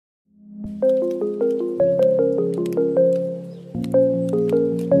Rise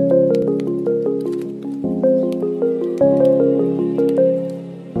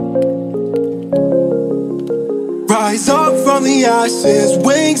up from the ashes,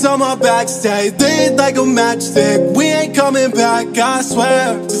 wings on my back, stay lit like a matchstick. We ain't coming back, I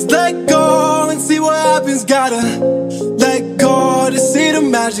swear. Just let go and see what happens. Gotta let go to see the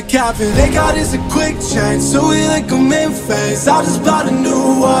magic happen. They got us a quick change, so we like them in phase. I just bought a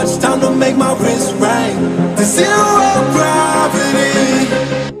new watch, time to make my wrist ring. The zero gravity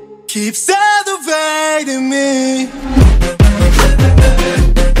keeps elevating me.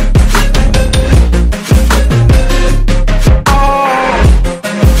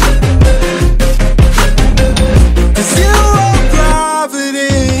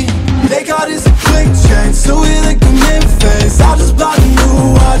 So we like them in phase. I just bought a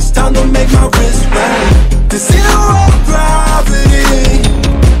new watch, time to make my wrist ring. The zero gravity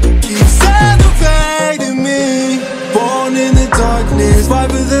keeps elevating me. Born in the darkness,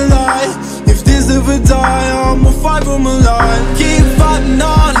 fight for the light. If this ever die, I'ma fight for my life. Keep fighting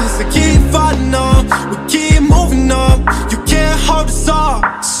on, yes, I keep fighting on. We keep moving up, you can't hold us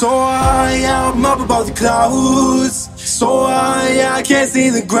up. So high, I'm up above the clouds. So high, I can't see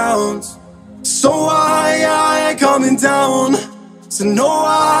the ground. So I ain't coming down. So no,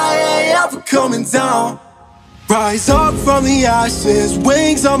 I ain't ever coming down. Rise up from the ashes,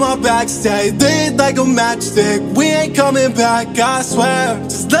 wings on my back, stay lit like a matchstick. We ain't coming back, I swear.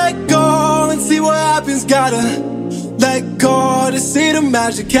 Just let go and see what happens. Gotta let go to see the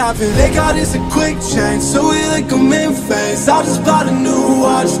magic happen. They got us a quick change, so we like them in phase. I just bought a new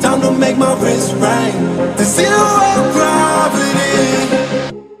watch, time to make my wrist ring. The zero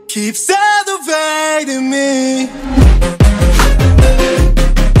gravity keeps elevating me.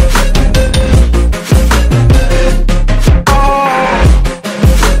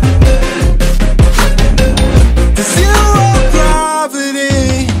 The zero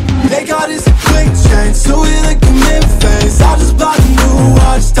gravity, they got us a quick change, so we like them in phase. I just bought a new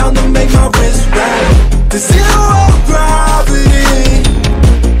watch, time to make my wrist ring. The zero gravity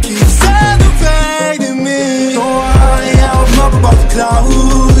keeps elevating me.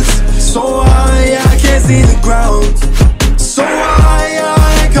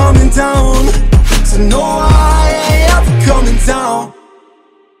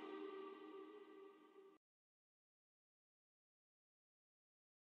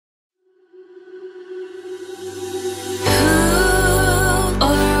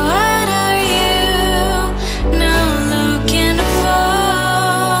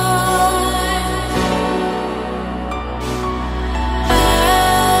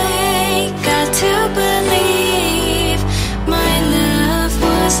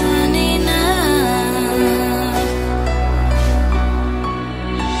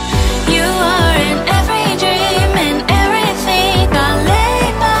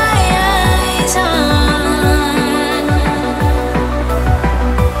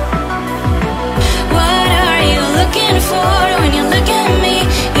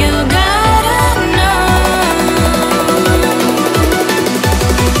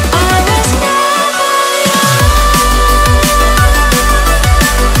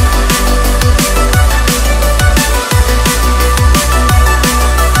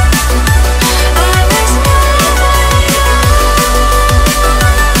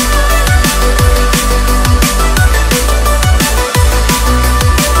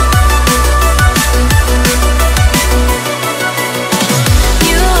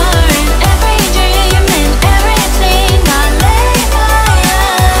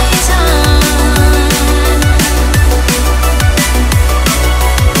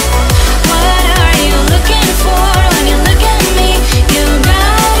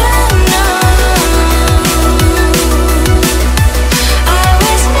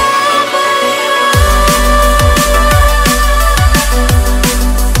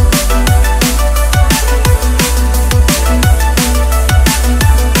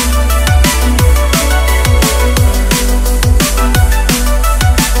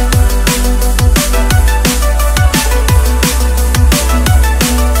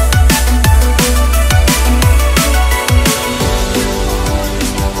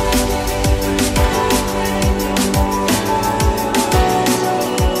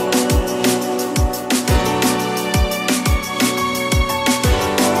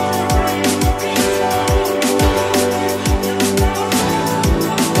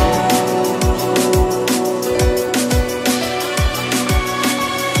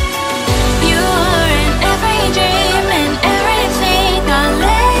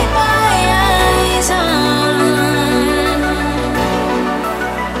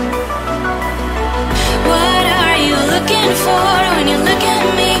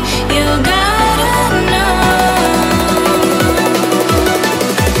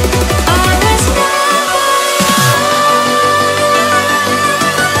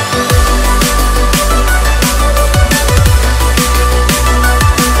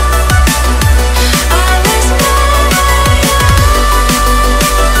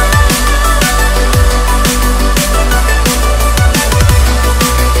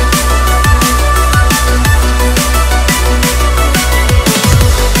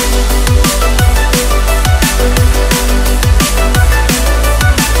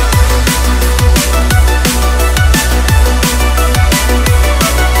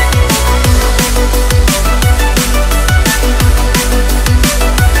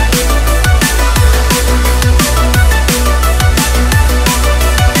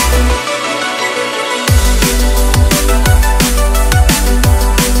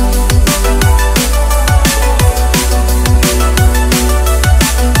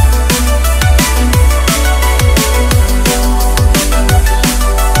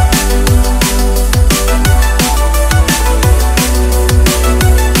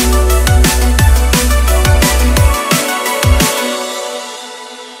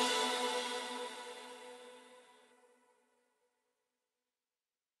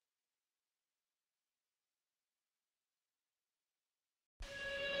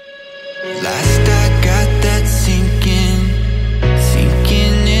 Like